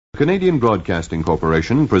Canadian Broadcasting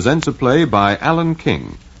Corporation presents a play by Alan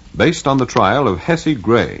King, based on the trial of Hessie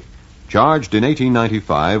Gray, charged in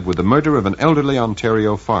 1895 with the murder of an elderly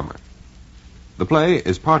Ontario farmer. The play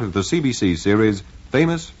is part of the CBC series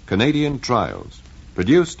Famous Canadian Trials,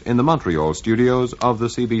 produced in the Montreal studios of the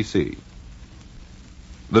CBC.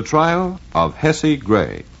 The Trial of Hessie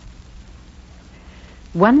Gray.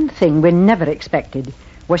 One thing we never expected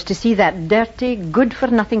was to see that dirty,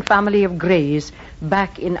 good-for-nothing family of Greys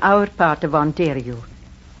back in our part of Ontario.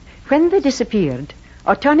 When they disappeared,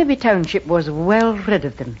 Otonabee Township was well rid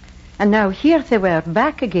of them, and now here they were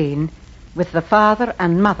back again with the father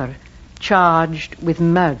and mother charged with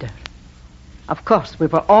murder. Of course, we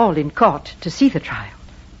were all in court to see the trial.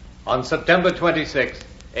 On September 26,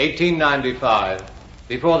 1895,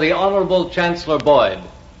 before the Honorable Chancellor Boyd,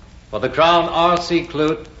 for the Crown R.C.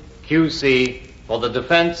 Clute, Q.C., for the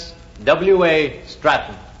defense, W.A.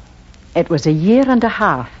 Stratton. It was a year and a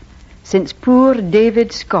half since poor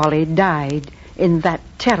David Scully died in that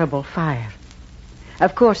terrible fire.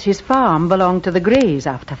 Of course, his farm belonged to the Greys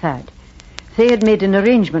after that. They had made an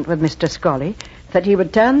arrangement with Mr. Scully that he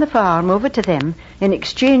would turn the farm over to them in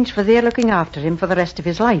exchange for their looking after him for the rest of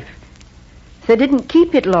his life. They didn't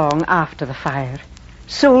keep it long after the fire,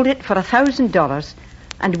 sold it for $1,000,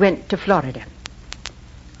 and went to Florida.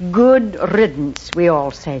 Good riddance, we all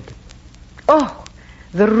said. Oh,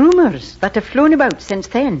 the rumors that have flown about since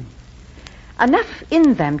then. Enough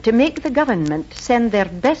in them to make the government send their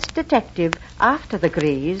best detective after the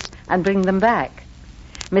Greys and bring them back.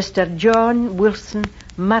 Mr. John Wilson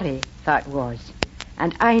Murray, that was.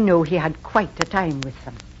 And I know he had quite a time with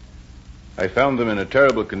them. I found them in a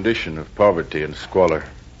terrible condition of poverty and squalor.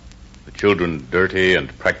 The children dirty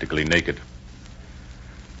and practically naked.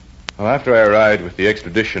 Well, after I arrived with the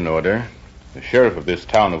extradition order, the sheriff of this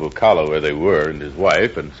town of Ocala where they were, and his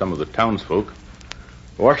wife, and some of the townsfolk,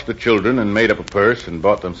 washed the children and made up a purse and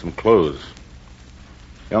bought them some clothes.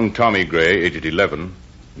 Young Tommy Gray, aged 11,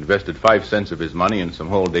 invested 5 cents of his money in some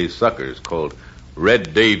whole-day suckers called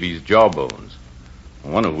Red Davy's Jawbones,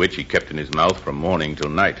 one of which he kept in his mouth from morning till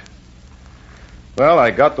night. Well, I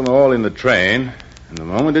got them all in the train, and the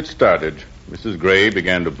moment it started, Mrs. Gray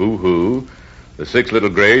began to boo-hoo. The 6 little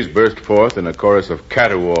Grays burst forth in a chorus of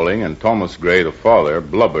caterwauling, and Thomas Gray, the father,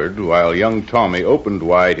 blubbered, while young Tommy opened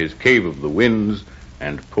wide his cave of the winds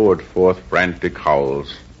and poured forth frantic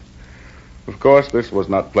howls. Of course, this was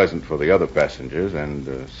not pleasant for the other passengers,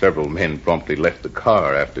 and several men promptly left the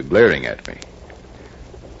car after glaring at me.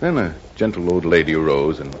 Then a gentle old lady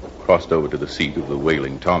arose and crossed over to the seat of the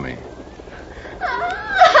wailing Tommy.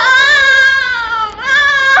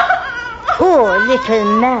 Poor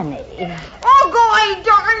little Manny. Oh, go away,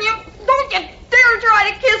 darn you. Don't you dare try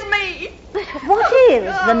to kiss me. But what is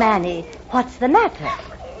the Manny? What's the matter?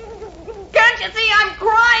 Can't you see I'm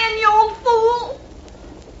crying, you old fool?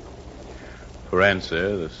 For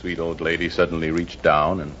answer, the sweet old lady suddenly reached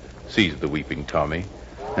down and seized the weeping Tommy,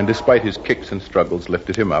 and despite his kicks and struggles,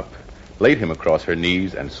 lifted him up, laid him across her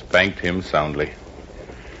knees, and spanked him soundly.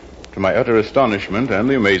 To my utter astonishment and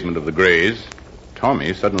the amazement of the Greys,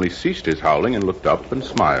 Tommy suddenly ceased his howling and looked up and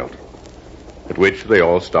smiled, at which they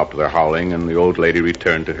all stopped their howling and the old lady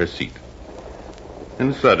returned to her seat.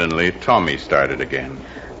 And suddenly, Tommy started again.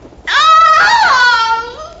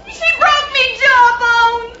 Oh! She broke me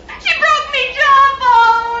jawbone! She broke me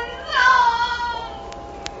jawbone! Oh!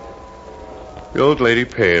 The old lady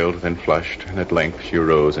paled, then flushed, and at length she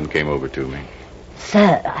arose and came over to me.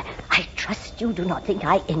 Sir, I trust you do not think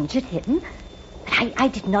I injured him. I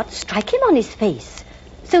did not strike him on his face,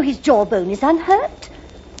 so his jawbone is unhurt.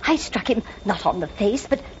 I struck him not on the face,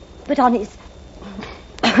 but on his...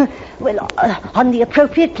 on the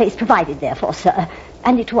appropriate place provided therefor, sir.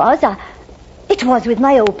 And it was with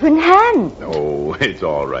my open hand. Oh, it's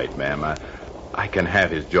all right, ma'am. I can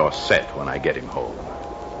have his jaw set when I get him home.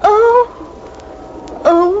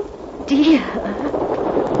 Oh, dear.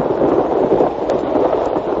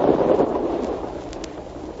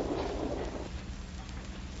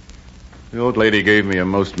 The old lady gave me a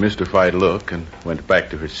most mystified look and went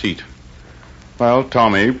back to her seat, while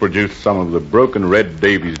Tommy produced some of the broken Red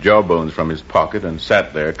Davy's jawbones from his pocket and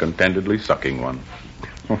sat there contentedly sucking one.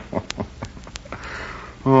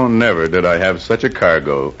 Oh, never did I have such a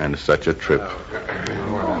cargo and such a trip.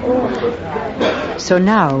 So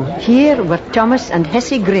now, here were Thomas and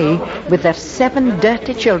Hessie Gray with their 7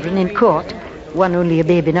 dirty children in court, one only a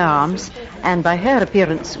babe in arms, and by her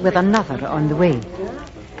appearance with another on the way.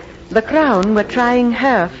 The Crown were trying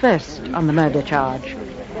her first on the murder charge,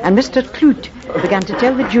 and Mr. Clute began to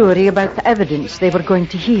tell the jury about the evidence they were going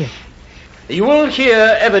to hear. You will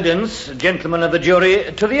hear evidence, gentlemen of the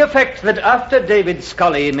jury, to the effect that after David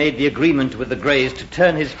Scully made the agreement with the Greys to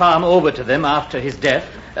turn his farm over to them after his death,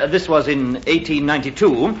 this was in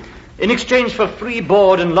 1892, in exchange for free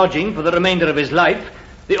board and lodging for the remainder of his life,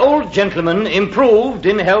 the old gentleman improved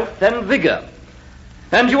in health and vigor.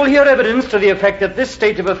 And you will hear evidence to the effect that this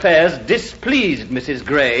state of affairs displeased Mrs.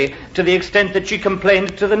 Gray to the extent that she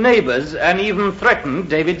complained to the neighbors and even threatened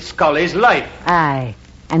David Scully's life. Aye,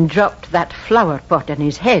 and dropped that flower pot on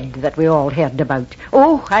his head that we all heard about.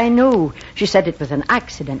 Oh, I know. She said it was an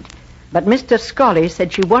accident. But Mr. Scully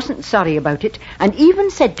said she wasn't sorry about it, and even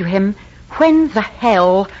said to him, "When the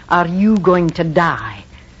hell are you going to die?"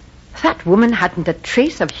 That woman hadn't a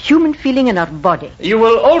trace of human feeling in her body. You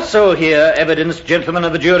will also hear evidence, gentlemen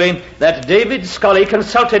of the jury, that David Scully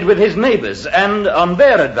consulted with his neighbors and, on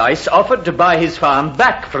their advice, offered to buy his farm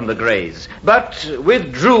back from the Greys, but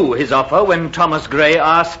withdrew his offer when Thomas Gray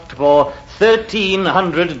asked for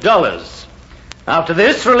 $1,300. After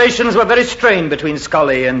this, relations were very strained between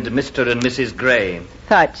Scully and Mr. and Mrs. Gray.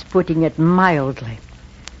 That's putting it mildly.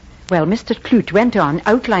 Well, Mr. Clute went on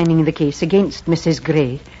outlining the case against Mrs.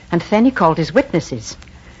 Gray, and then he called his witnesses.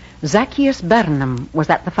 Zacchaeus Burnham was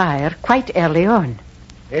at the fire quite early on.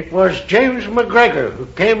 It was James McGregor who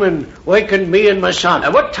came and wakened me and my son.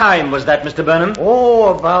 What time was that, Mr. Burnham?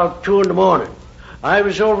 Oh, about 2 a.m. I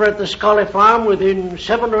was over at the Scully farm within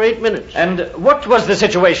 7 or 8 minutes. And what was the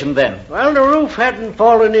situation then? Well, the roof hadn't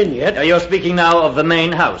fallen in yet. You're speaking now of the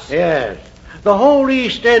main house? Yes. The whole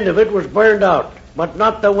east end of it was burned out, but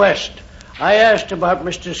not the west. I asked about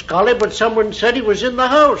Mr. Scully, but someone said he was in the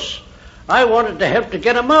house. I wanted to help to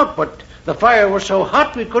get him out, but the fire was so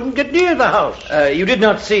hot we couldn't get near the house. You did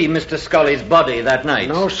not see Mr. Scully's body that night?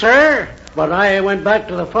 No, sir. But I went back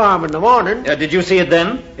to the farm in the morning. Did you see it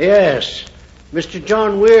then? Yes. Mr.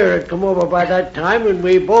 John Weir had come over by that time, and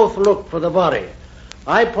we both looked for the body.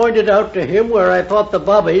 I pointed out to him where I thought the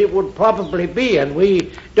body would probably be, and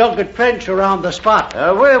we dug a trench around the spot.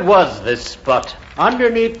 Where was this spot?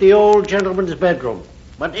 Underneath the old gentleman's bedroom.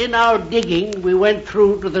 But in our digging, we went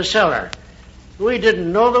through to the cellar. We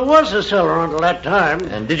didn't know there was a cellar until that time.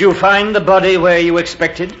 And did you find the body where you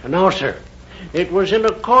expected? No, sir. It was in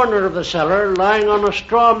a corner of the cellar, lying on a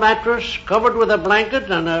straw mattress, covered with a blanket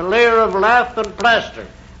and a layer of lath and plaster.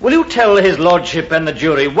 Will you tell his lordship and the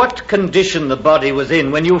jury what condition the body was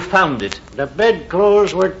in when you found it? The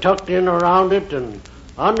bedclothes were tucked in around it, and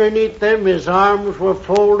underneath them his arms were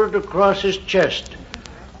folded across his chest.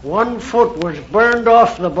 1 foot was burned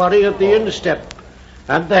off the body at the instep,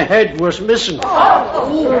 and the head was missing.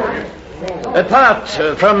 Apart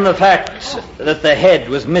from the fact that the head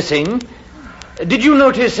was missing, did you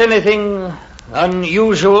notice anything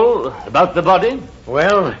unusual about the body?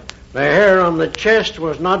 Well, the hair on the chest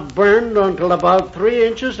was not burned until about 3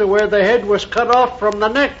 inches to where the head was cut off from the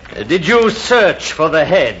neck. Did you search for the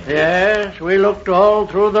head? Yes, we looked all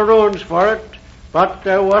through the ruins for it, but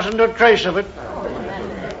there wasn't a trace of it.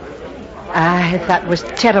 That was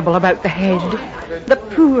terrible about the head. The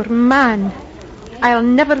poor man. I'll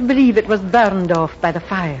never believe it was burned off by the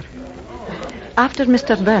fire. After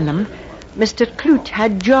Mr. Burnham, Mr. Clute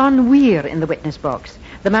had John Weir in the witness box,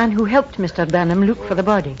 the man who helped Mr. Burnham look for the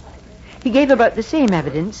body. He gave about the same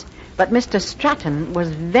evidence, but Mr. Stratton was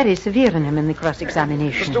very severe on him in the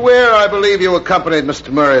cross-examination. Mr. Weir, I believe you accompanied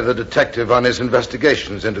Mr. Murray, the detective, on his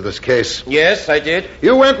investigations into this case. Yes, I did.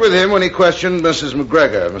 You went with him when he questioned Mrs.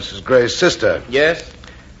 McGregor, Mrs. Gray's sister. Yes.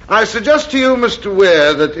 I suggest to you, Mr.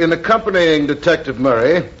 Weir, that in accompanying Detective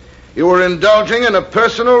Murray, you were indulging in a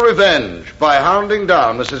personal revenge by hounding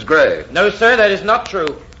down Mrs. Gray. No, sir, that is not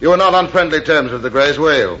true. You were not on friendly terms with the Grays,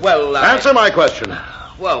 were you? Well, Answer my question.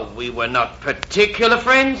 Well, we were not particular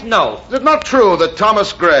friends, no. Is it not true that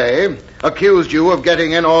Thomas Gray accused you of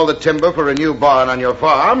getting in all the timber for a new barn on your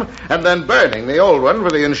farm and then burning the old one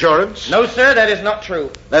for the insurance? No, sir, that is not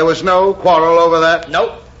true. There was no quarrel over that?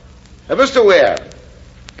 No. Mr. Weir,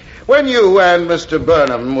 when you and Mr.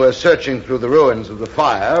 Burnham were searching through the ruins of the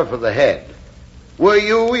fire for the head, were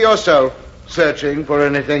you yourself searching for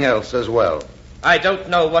anything else as well? I don't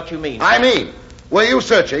know what you mean. I mean, were you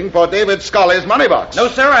searching for David Scully's money box? No,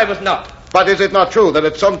 sir, I was not. But is it not true that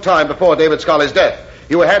at some time before David Scully's death,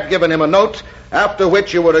 you had given him a note, after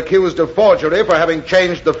which you were accused of forgery for having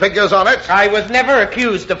changed the figures on it? I was never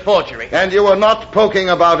accused of forgery. And you were not poking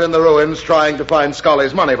about in the ruins trying to find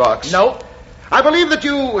Scully's money box? No. I believe that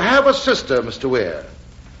you have a sister, Mr. Weir.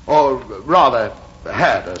 Or rather,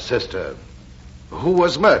 had a sister who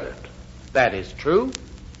was murdered. That is true.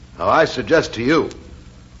 Now, I suggest to you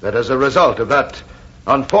that as a result of that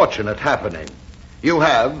unfortunate happening, you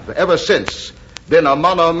have, ever since, been a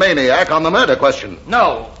monomaniac on the murder question.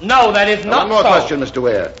 No, that is not One more so. question, Mr.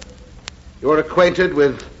 Weir. You're acquainted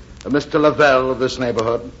with Mr. Lavelle of this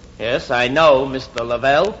neighborhood? Yes, I know, Mr.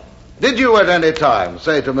 Lavelle. Did you at any time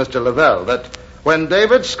say to Mr. Lavelle that when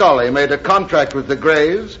David Scully made a contract with the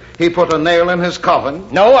Greys, he put a nail in his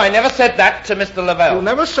coffin? No, I never said that to Mr. Lavelle. You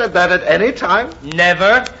never said that at any time?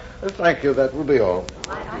 Never. Thank you, that will be all.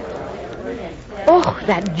 Oh,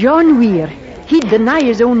 that John Weir. He'd deny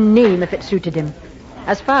his own name if it suited him.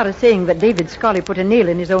 As far as saying that David Scully put a nail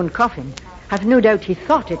in his own coffin, I've no doubt he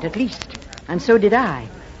thought it at least. And so did I.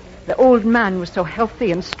 The old man was so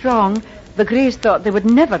healthy and strong, the Greys thought they would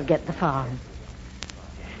never get the farm.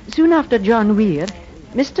 Soon after John Weir,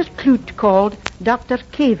 Mr. Clute called Dr.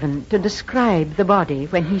 Caven to describe the body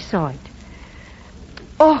when he saw it.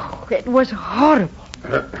 Oh, it was horrible.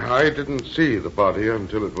 I didn't see the body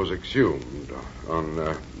until it was exhumed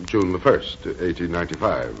on June the 1st,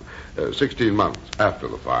 1895, 16 months after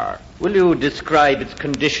the fire. Will you describe its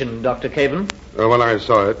condition, Dr. Caven? When I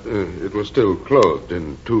saw it, it was still clothed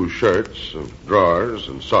in 2 shirts, drawers,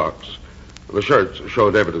 and socks. The shirts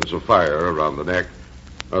showed evidence of fire around the neck.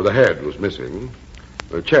 The head was missing.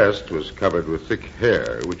 The chest was covered with thick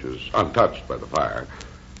hair, which was untouched by the fire.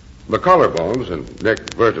 The collarbones and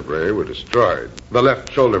neck vertebrae were destroyed. The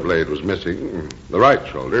left shoulder blade was missing. The right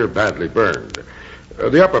shoulder badly burned.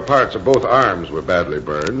 The upper parts of both arms were badly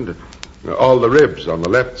burned. All the ribs on the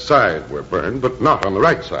left side were burned, but not on the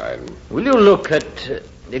right side. Will you look at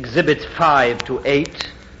Exhibits 5 to 8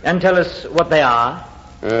 and tell us what they are?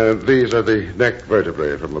 These are the neck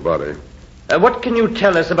vertebrae from the body. What can you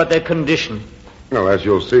tell us about their condition? Well, as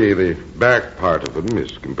you'll see, the back part of them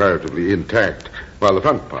is comparatively intact, while the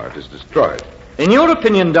front part is destroyed. In your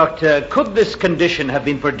opinion, Doctor, could this condition have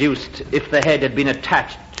been produced if the head had been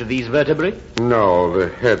attached to these vertebrae? No,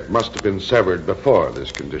 the head must have been severed before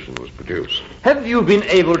this condition was produced. Have you been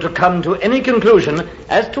able to come to any conclusion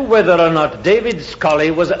as to whether or not David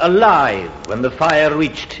Scully was alive when the fire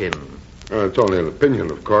reached him? It's only an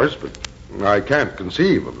opinion, of course, but I can't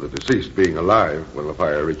conceive of the deceased being alive when the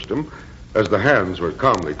fire reached him, as the hands were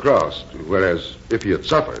calmly crossed, whereas if he had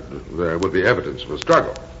suffered, there would be evidence of a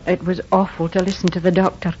struggle. It was awful to listen to the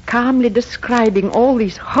doctor calmly describing all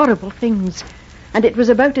these horrible things. And it was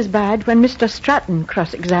about as bad when Mr. Stratton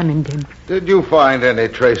cross-examined him. Did you find any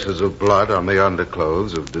traces of blood on the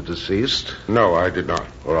underclothes of the deceased? No, I did not.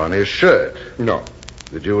 Or on his shirt? No.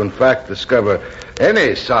 Did you, in fact, discover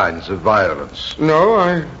any signs of violence? No,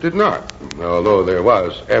 I did not, although there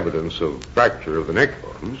was evidence of fracture of the neck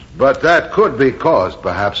bones. But that could be caused,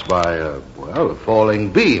 perhaps, by, a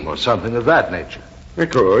falling beam or something of that nature.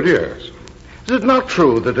 It could, yes. Is it not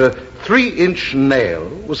true that a 3-inch nail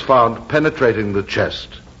was found penetrating the chest?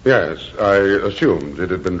 Yes, I assumed it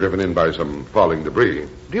had been driven in by some falling debris.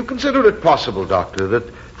 Do you consider it possible, Doctor, that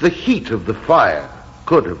the heat of the fire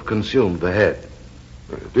could have consumed the head?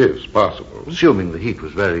 It is possible. Assuming the heat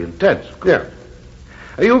was very intense, of course.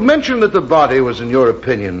 Yeah. You've mentioned that the body was, in your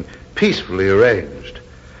opinion, peacefully arranged.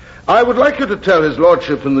 I would like you to tell his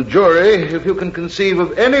lordship and the jury if you can conceive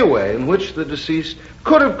of any way in which the deceased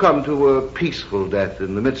could have come to a peaceful death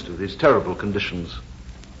in the midst of these terrible conditions.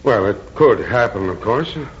 Well, it could happen, of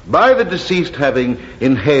course. By the deceased having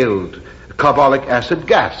inhaled carbolic acid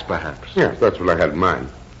gas, perhaps. Yes, that's what I had in mind.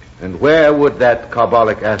 And where would that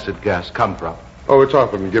carbolic acid gas come from? Oh, it's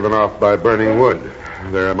often given off by burning wood.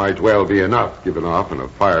 There might well be enough given off in a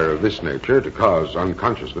fire of this nature to cause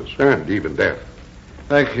unconsciousness and even death.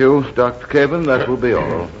 Thank you, Dr. Caven. That will be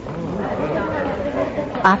all.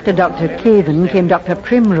 After Dr. Caven came Dr.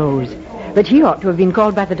 Primrose, but he ought to have been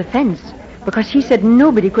called by the defense because he said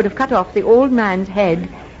nobody could have cut off the old man's head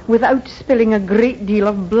without spilling a great deal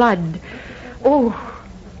of blood. Oh,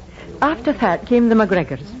 after that came the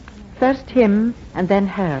McGregors. First him and then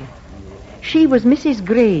her. She was Mrs.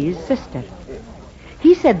 Gray's sister.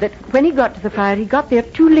 He said that when he got to the fire, he got there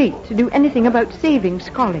too late to do anything about saving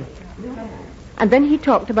Scully. And then he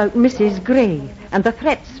talked about Mrs. Gray and the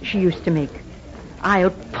threats she used to make. I'll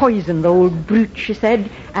poison the old brute, she said,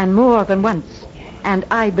 and more than once. And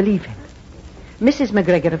I believe him. Mrs.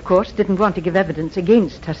 McGregor, of course, didn't want to give evidence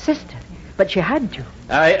against her sister, but she had to.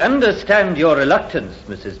 I understand your reluctance,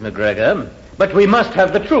 Mrs. McGregor, but we must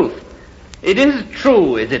have the truth. It is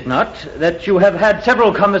true, is it not, that you have had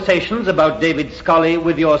several conversations about David Scully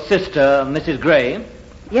with your sister, Mrs. Gray?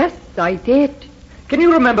 Yes, I did. Can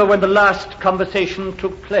you remember when the last conversation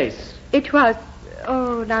took place? It was,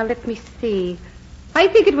 now let me see. I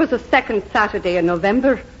think it was the second Saturday in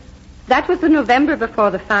November. That was the November before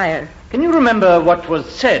the fire. Can you remember what was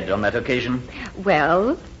said on that occasion?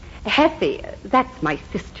 Well, Hessie, that's my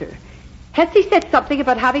sister. Hessie said something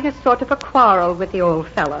about having a sort of a quarrel with the old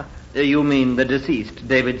fella. You mean the deceased,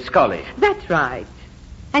 David Scully? That's right.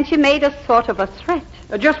 And she made a sort of a threat.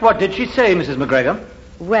 Just what did she say, Mrs. McGregor?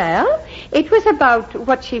 Well, it was about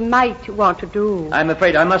what she might want to do. I'm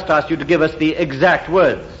afraid I must ask you to give us the exact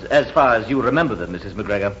words, as far as you remember them, Mrs.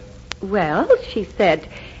 McGregor. Well, she said,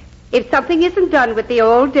 if something isn't done with the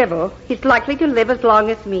old devil, he's likely to live as long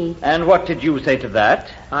as me. And what did you say to that?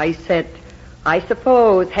 I said, I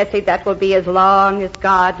suppose, Hessie, that will be as long as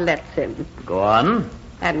God lets him. Go on.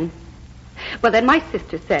 And, well, then my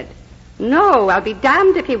sister said, no, I'll be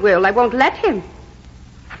damned if he will. I won't let him.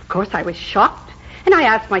 Of course, I was shocked, and I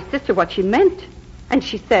asked my sister what she meant. And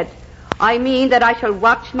she said, I mean that I shall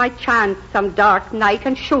watch my chance some dark night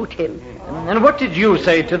and shoot him. And what did you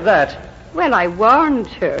say to that? Well, I warned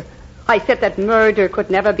her. I said that murder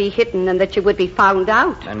could never be hidden and that she would be found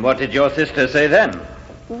out. And what did your sister say then?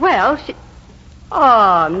 Well, she...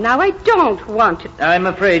 Oh, now I don't want to... I'm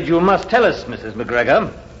afraid you must tell us, Mrs.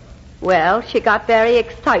 McGregor. Well, she got very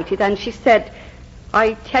excited and she said,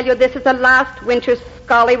 I tell you, this is the last winter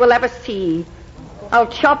Scully will ever see. I'll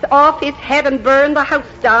chop off his head and burn the house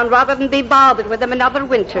down rather than be bothered with him another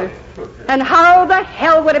winter. And how the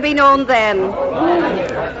hell would it be known then?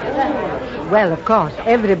 Well, of course,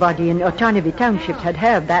 everybody in Otonabee Township had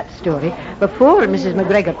heard that story before Mrs.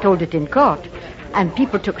 McGregor told it in court, and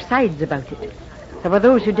people took sides about it. There were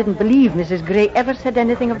those who didn't believe Mrs. Gray ever said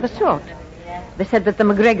anything of the sort. They said that the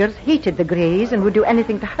McGregors hated the Grays and would do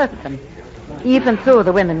anything to hurt them, even though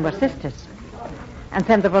the women were sisters. And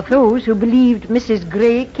then there were those who believed Mrs.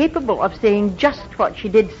 Gray capable of saying just what she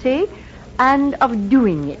did say and of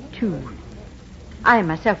doing it, too. I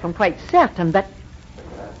myself am quite certain that...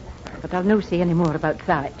 But I'll no say any more about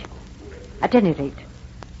that. At any rate,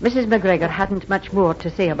 Mrs. McGregor hadn't much more to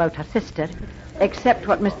say about her sister, except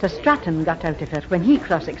what Mr. Stratton got out of her when he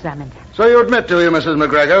cross-examined her. So you admit, do you, Mrs.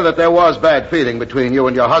 McGregor, that there was bad feeling between you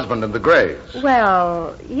and your husband and the Grays?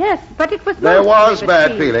 Well, yes, but it was... There was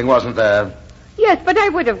bad feeling, wasn't there? Yes, but I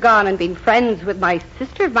would have gone and been friends with my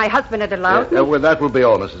sister if my husband had allowed me. Well, that will be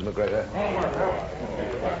all, Mrs. McGregor.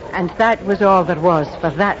 And that was all there was for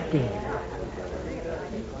that day.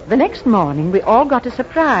 The next morning, we all got a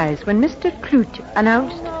surprise when Mr. Clute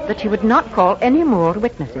announced that he would not call any more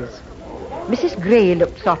witnesses. Mrs. Gray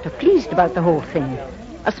looked sort of pleased about the whole thing.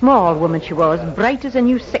 A small woman she was, bright as a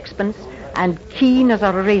new sixpence, and keen as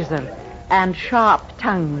a razor, and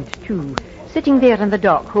sharp-tongued, too, sitting there in the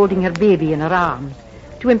dock holding her baby in her arms,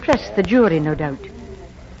 to impress the jury, no doubt.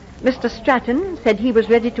 Mr. Stratton said he was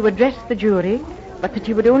ready to address the jury, but that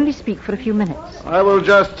he would only speak for a few minutes. I will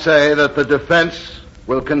just say that the defense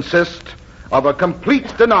will consist of a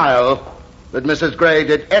complete denial that Mrs. Gray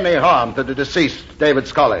did any harm to the deceased, David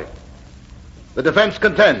Scully. The defense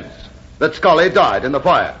contends that Scully died in the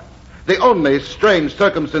fire, the only strange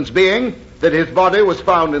circumstance being that his body was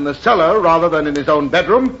found in the cellar rather than in his own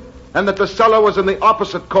bedroom, and that the cellar was in the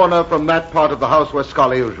opposite corner from that part of the house where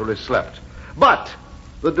Scully usually slept. But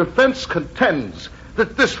the defense contends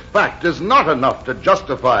that this fact is not enough to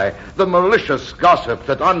justify the malicious gossip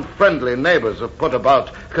that unfriendly neighbors have put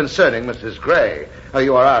about concerning Mrs. Gray.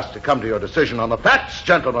 You are asked to come to your decision on the facts,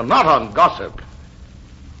 gentlemen, not on gossip.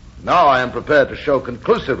 Now I am prepared to show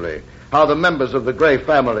conclusively how the members of the Gray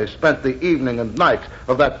family spent the evening and night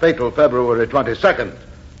of that fatal February 22nd.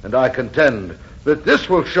 And I contend that this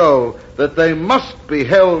will show that they must be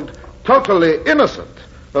held totally innocent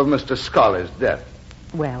of Mr. Scully's death.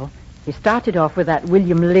 Well, he started off with that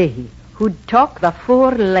William Leahy, who'd talk the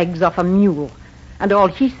four legs off a mule. And all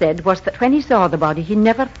he said was that when he saw the body, he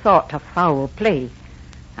never thought of foul play.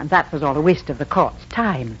 And that was all a waste of the court's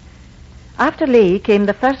time. After Leahy came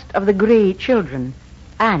the first of the Gray children,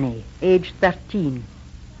 Annie, aged 13.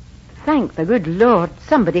 Thank the good Lord,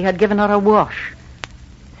 somebody had given her a wash.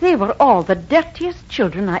 They were all the dirtiest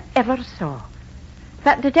children I ever saw.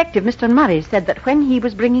 That detective, Mr. Murray, said that when he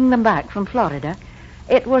was bringing them back from Florida,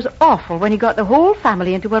 it was awful when he got the whole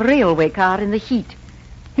family into a railway car in the heat.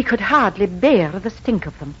 He could hardly bear the stink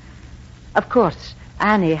of them. Of course,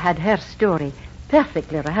 Annie had her story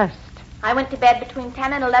perfectly rehearsed. I went to bed between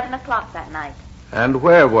 10 and 11 o'clock that night. And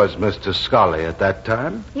where was Mr. Scully at that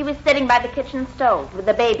time? He was sitting by the kitchen stove with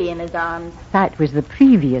the baby in his arms. That was the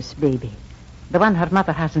previous baby. The one her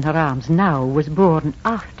mother has in her arms now was born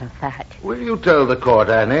after that. Will you tell the court,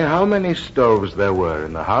 Annie, how many stoves there were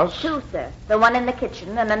in the house? 2, sir. The one in the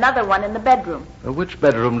kitchen and another one in the bedroom. Which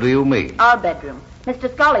bedroom do you mean? Our bedroom.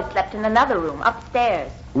 Mr. Scully slept in another room,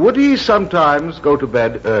 upstairs. Would he sometimes go to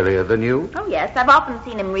bed earlier than you? Oh, yes. I've often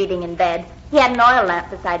seen him reading in bed. He had an oil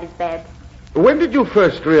lamp beside his bed. When did you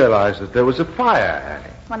first realize that there was a fire,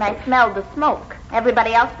 Annie? When I smelled the smoke.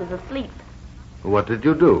 Everybody else was asleep. What did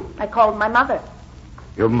you do? I called my mother.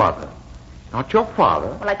 Your mother? Not your father?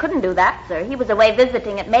 Well, I couldn't do that, sir. He was away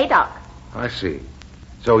visiting at Madoc. I see.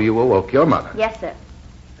 So you awoke your mother? Yes, sir.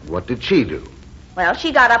 And what did she do? Well,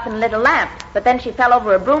 she got up and lit a lamp, but then she fell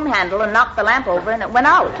over a broom handle and knocked the lamp over and it went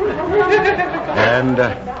out. And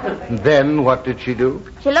then what did she do?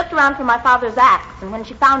 She looked around for my father's axe, and when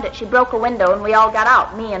she found it, she broke a window and we all got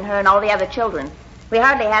out, me and her and all the other children. We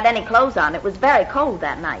hardly had any clothes on. It was very cold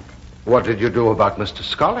that night. What did you do about Mr.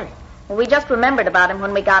 Scully? Well, we just remembered about him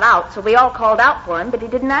when we got out, so we all called out for him, but he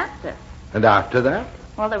didn't answer. And after that?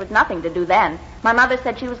 Well, there was nothing to do then. My mother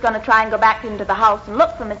said she was going to try and go back into the house and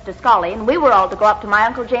look for Mr. Scully, and we were all to go up to my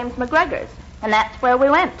Uncle James McGregor's. And that's where we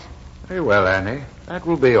went. Very well, Annie. That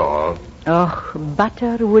will be all. Oh,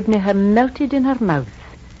 butter wouldn't have melted in her mouth.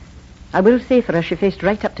 I will say for her she faced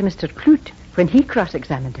right up to Mr. Clute when he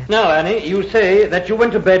cross-examined her. Now, Annie, you say that you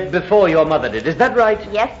went to bed before your mother did. Is that right?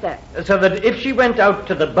 Yes, sir. So that if she went out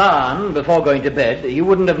to the barn before going to bed, you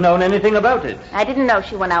wouldn't have known anything about it. I didn't know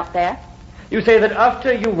she went out there. You say that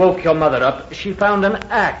after you woke your mother up, she found an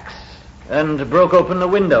axe and broke open the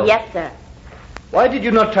window. Yes, sir. Why did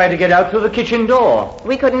you not try to get out through the kitchen door?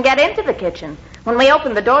 We couldn't get into the kitchen. When we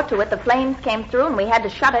opened the door to it, the flames came through and we had to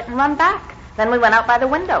shut it and run back. Then we went out by the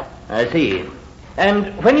window. I see.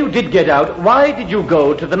 And when you did get out, why did you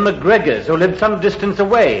go to the McGregors, who lived some distance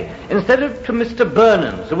away, instead of to Mr.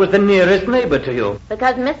 Burnham's, who was the nearest neighbor to you?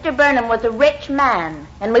 Because Mr. Burnham was a rich man,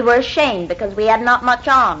 and we were ashamed because we had not much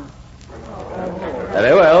on.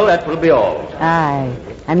 Very well, that will be all. Aye,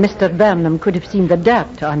 and Mr. Burnham could have seen the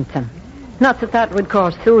dirt on them. Not that that would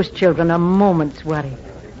cause those children a moment's worry.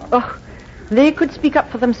 Oh, they could speak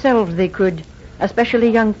up for themselves, they could. Especially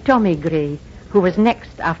young Tommy Gray, who was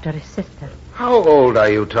next after his sister. How old are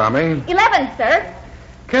you, Tommy? 11, sir.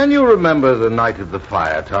 Can you remember the night of the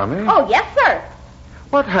fire, Tommy? Oh, yes, sir.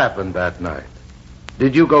 What happened that night?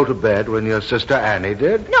 Did you go to bed when your sister Annie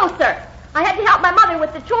did? No, sir. I had to help my mother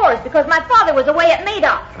with the chores because my father was away at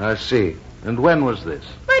Madoc. I see. And when was this?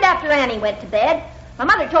 Right after Annie went to bed. My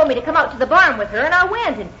mother told me to come out to the barn with her, and I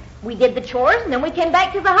went, and we did the chores, and then we came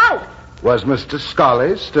back to the house. Was Mr.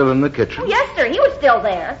 Scully still in the kitchen? Oh, yes, sir. He was still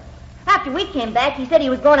there. After we came back, he said he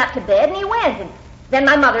was going up to bed, and he went. And then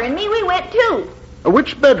my mother and me, we went, too.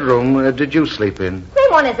 Which bedroom did you sleep in?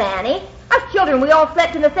 Same one as Annie. Us children, we all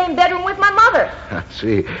slept in the same bedroom with my mother. I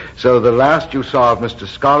see. So the last you saw of Mr.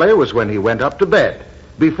 Scully was when he went up to bed,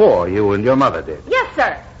 before you and your mother did. Yes,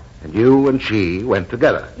 sir. And you and she went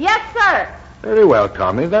together. Yes, sir. Very well,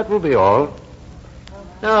 Tommy. That will be all.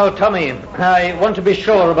 Now, Tommy, I want to be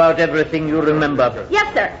sure about everything you remember.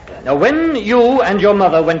 Yes, sir. Now, when you and your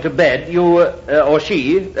mother went to bed, you, or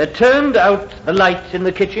she, turned out the light in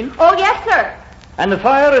the kitchen? Oh, yes, sir. And the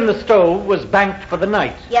fire in the stove was banked for the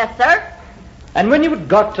night? Yes, sir. And when you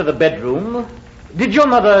got to the bedroom, did your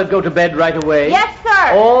mother go to bed right away? Yes,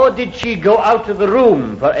 sir. Or did she go out of the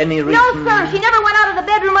room for any reason? No, sir. She never went out of the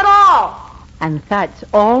bedroom at all. And that's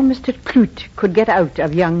all Mr. Clute could get out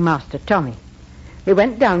of young Master Tommy. He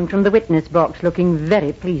went down from the witness box looking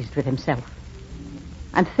very pleased with himself.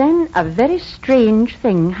 And then a very strange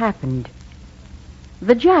thing happened.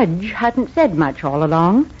 The judge hadn't said much all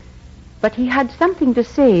along, but he had something to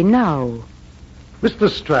say now. Mr.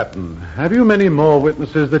 Stratton, have you many more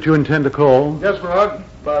witnesses that you intend to call? Yes, Rod.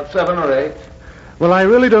 About 7 or 8. Well, I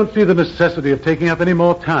really don't see the necessity of taking up any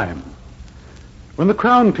more time. When the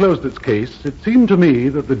Crown closed its case, it seemed to me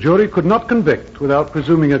that the jury could not convict without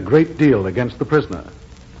presuming a great deal against the prisoner.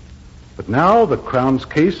 But now the Crown's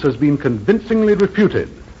case has been convincingly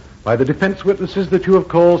refuted by the defense witnesses that you have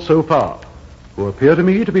called so far, who appear to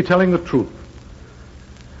me to be telling the truth.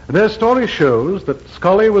 Their story shows that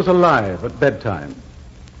Scully was alive at bedtime,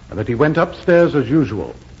 and that he went upstairs as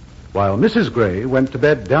usual, while Mrs. Gray went to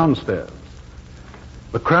bed downstairs.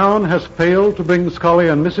 The Crown has failed to bring Scully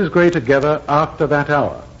and Mrs. Gray together after that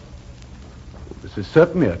hour. This is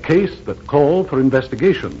certainly a case that called for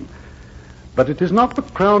investigation, but it is not the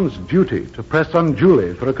Crown's duty to press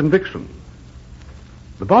unduly for a conviction.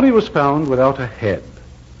 The body was found without a head,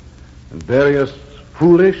 and various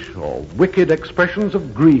foolish or wicked expressions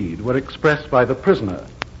of greed were expressed by the prisoner.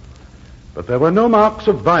 But there were no marks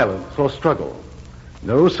of violence or struggle,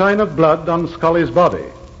 no sign of blood on Scully's body.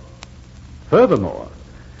 Furthermore,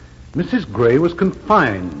 Mrs. Gray was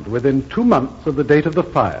confined within 2 months of the date of the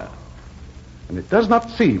fire, and it does not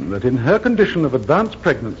seem that in her condition of advanced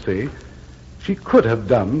pregnancy she could have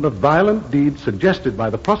done the violent deed suggested by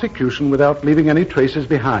the prosecution without leaving any traces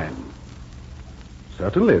behind.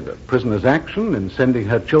 Certainly, the prisoner's action in sending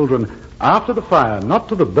her children after the fire not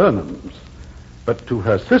to the Burnhams, but to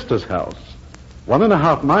her sister's house,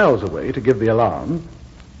 1.5 miles away to give the alarm,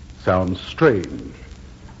 sounds strange.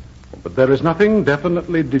 But there is nothing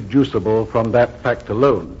definitely deducible from that fact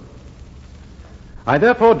alone. I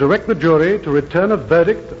therefore direct the jury to return a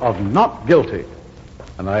verdict of not guilty,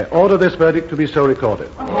 and I order this verdict to be so recorded.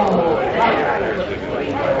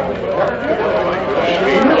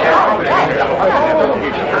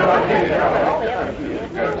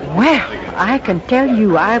 Well, I can tell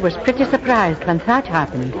you I was pretty surprised when that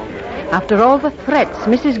happened. After all the threats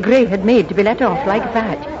Mrs. Gray had made to be let off like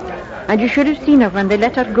that. And you should have seen her when they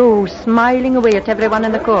let her go, smiling away at everyone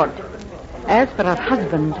in the court. As for her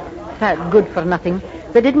husband, that good-for-nothing,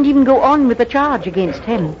 they didn't even go on with the charge against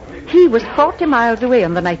him. He was 40 miles away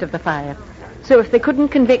on the night of the fire. So if they couldn't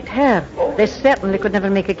convict her, they certainly could never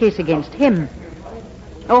make a case against him.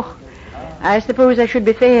 Oh, I suppose I should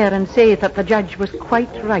be fair and say that the judge was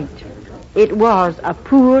quite right. It was a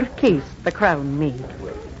poor case the Crown made.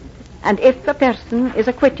 And if a person is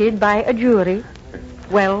acquitted by a jury,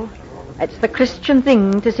 well, it's the Christian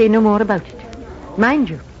thing to say no more about it. Mind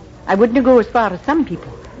you, I wouldn't go as far as some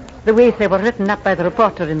people, the way they were written up by the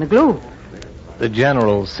reporter in the Globe. The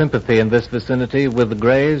general sympathy in this vicinity with the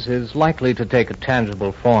Greys is likely to take a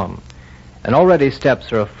tangible form. And already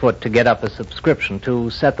steps are afoot to get up a subscription to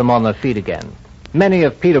set them on their feet again. Many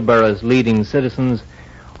of Peterborough's leading citizens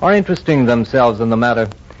are interesting themselves in the matter,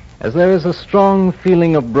 as there is a strong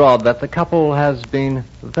feeling abroad that the couple has been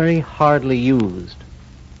very hardly used.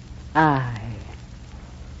 Aye.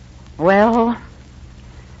 Well,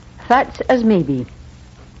 that's as may be.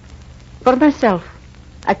 For myself,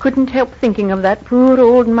 I couldn't help thinking of that poor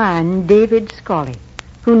old man, David Scully,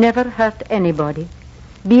 who never hurt anybody,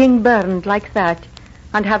 being burned like that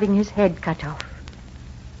and having his head cut off.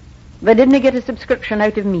 They didn't get a subscription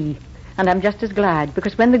out of me, and I'm just as glad,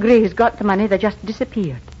 because when the Greys got the money, they just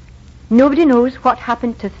disappeared. Nobody knows what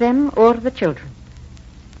happened to them or the children,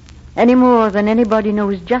 any more than anybody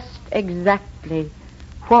knows just exactly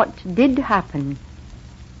what did happen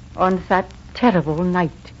on that terrible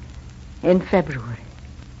night in February.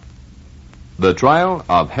 The Trial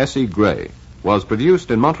of Hessie Gray was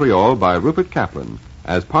produced in Montreal by Rupert Kaplan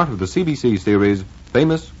as part of the CBC series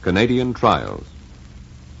Famous Canadian Trials.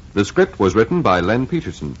 The script was written by Len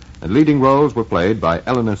Peterson, and leading roles were played by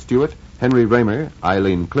Eleanor Stewart, Henry Raymer,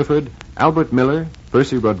 Eileen Clifford, Albert Miller,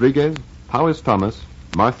 Percy Rodriguez, Powys Thomas,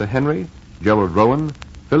 Martha Henry, Gerald Rowan,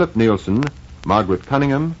 Philip Nielsen, Margaret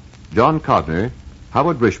Cunningham, John Codner,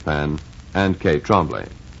 Howard Rishpan, and Kay Tremblay.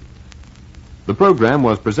 The program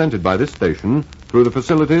was presented by this station through the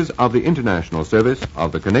facilities of the International Service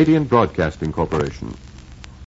of the Canadian Broadcasting Corporation.